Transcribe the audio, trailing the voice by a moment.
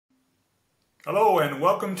Hello and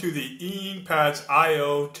welcome to the eInkPads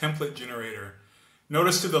IO template generator.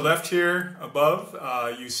 Notice to the left here above,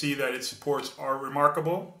 you see that it supports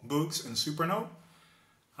Remarkable, Boox, and Supernote.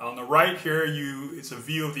 On the right here, it's a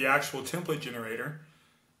view of the actual template generator.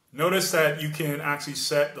 Notice that you can actually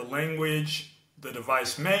set the language, the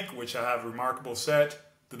device make, which I have Remarkable set,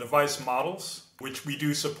 the device models, which we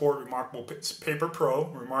do support Remarkable Paper Pro,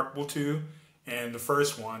 Remarkable 2, and the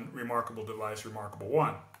first one, Remarkable Device, Remarkable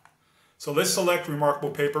 1. So let's select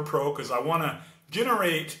Remarkable Paper Pro because I want to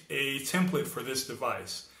generate a template for this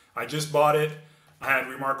device. I just bought it. I had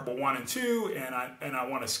Remarkable 1 and 2, and I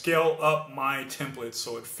want to scale up my template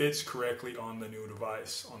so it fits correctly on the new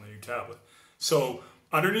device, on the new tablet. So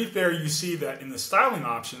underneath there, you see that in the styling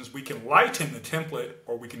options, we can lighten the template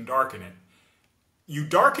or we can darken it. You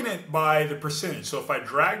darken it by the percentage. So if I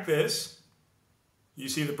drag this, you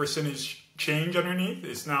see the percentage change underneath.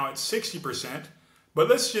 It's now at 60%. But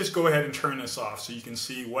let's just go ahead and turn this off so you can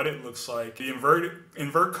see what it looks like. The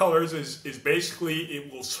invert colors is basically,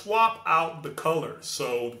 it will swap out the colors.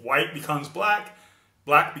 So white becomes black,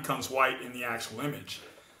 black becomes white in the actual image.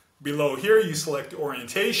 Below here, you select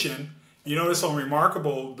orientation. You notice on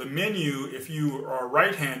Remarkable, the menu, if you are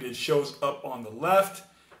right-handed, shows up on the left.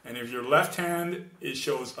 And if you're left-handed, it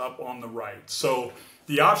shows up on the right. So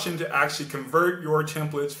the option to actually convert your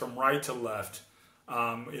templates from right to left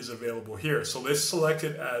is available here. So let's select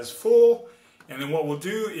it as full, and then what we'll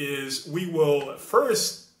do is we will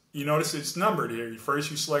first, you notice it's numbered here. First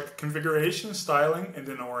you select configuration, styling, and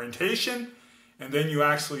then orientation, and then you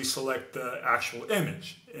actually select the actual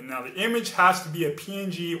image. And now the image has to be a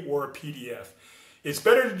PNG or a PDF. It's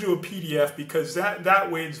better to do a PDF because that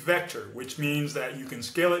way it's vector, which means that you can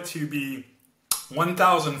scale it to be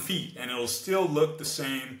 1,000 feet and it'll still look the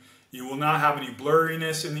same. You will not have any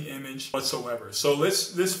blurriness in the image whatsoever. So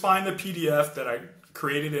let's find the PDF that I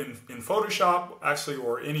created in Photoshop, actually,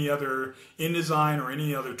 or any other InDesign or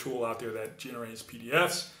any other tool out there that generates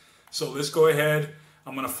PDFs. So let's go ahead.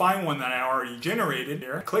 I'm going to find one that I already generated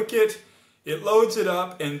here. Click it. It loads it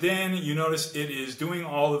up, and then you notice it is doing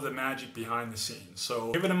all of the magic behind the scenes.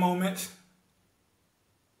 So give it a moment.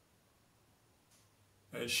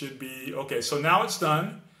 It should be okay. So now it's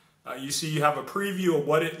done. You see you have a preview of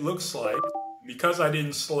what it looks like. Because I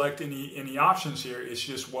didn't select any options here, it's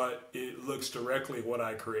just what it looks directly what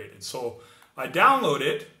I created. So I download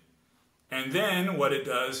it, and then what it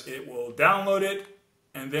does, it will download it,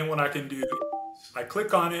 and then what I can do, I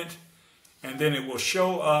click on it, and then it will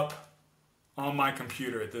show up on my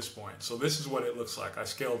computer at this point. So this is what it looks like. I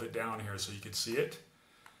scaled it down here so you can see it.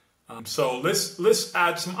 So let's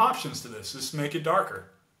add some options to this. Let's make it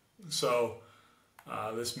darker. So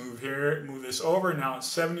let's move this over. Now it's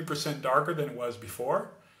 70% darker than it was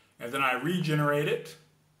before. And then I regenerate it.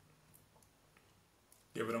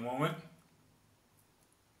 Give it a moment.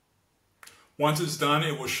 Once it's done,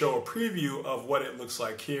 it will show a preview of what it looks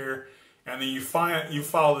like here. And then you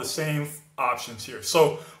follow the same options here.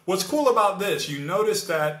 So what's cool about this, you notice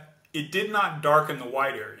that it did not darken the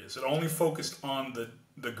white areas. It only focused on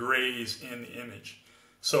the grays in the image.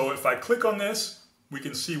 So if I click on this, we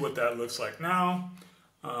can see what that looks like now.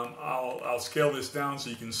 I'll scale this down so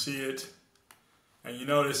you can see it, and you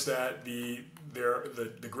notice that the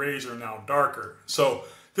grays are now darker. So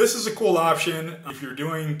this is a cool option if you're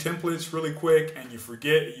doing templates really quick and you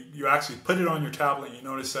forget, you actually put it on your tablet, and you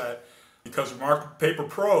notice that because Remarkable Paper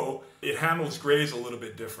Pro, it handles grays a little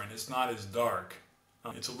bit different. It's not as dark.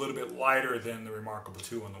 It's a little bit lighter than the Remarkable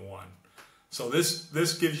 2 and the 1. So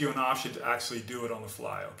this gives you an option to actually do it on the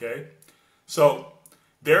fly, okay? So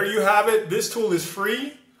there you have it. This tool is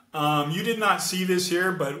free. You did not see this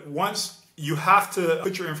here, but once you have to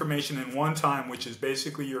put your information in one time, which is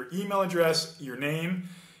basically your email address, your name,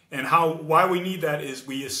 and why we need that is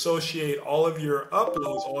we associate all of your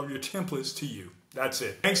uploads, all of your templates to you. That's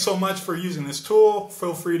it. Thanks so much for using this tool.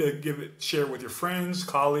 Feel free to share with your friends,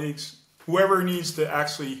 colleagues, whoever needs to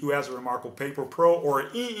who has a Remarkable Paper Pro or an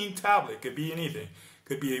e-ink tablet. It could be anything. It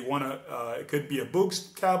could be a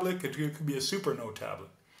Boox tablet. It could be a Supernote tablet.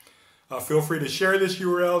 Feel free to share this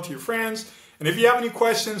URL to your friends. And if you have any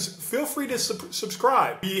questions, feel free to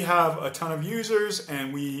subscribe. We have a ton of users,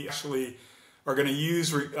 and we actually are going to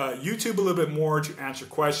use YouTube a little bit more to answer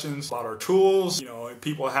questions about our tools. You know,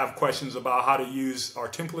 people have questions about how to use our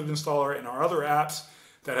template installer and our other apps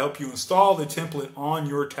that help you install the template on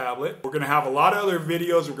your tablet. We're going to have a lot of other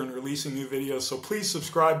videos. We're going to release some new videos, so please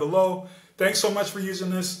subscribe below. Thanks so much for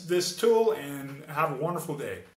using this tool, and have a wonderful day.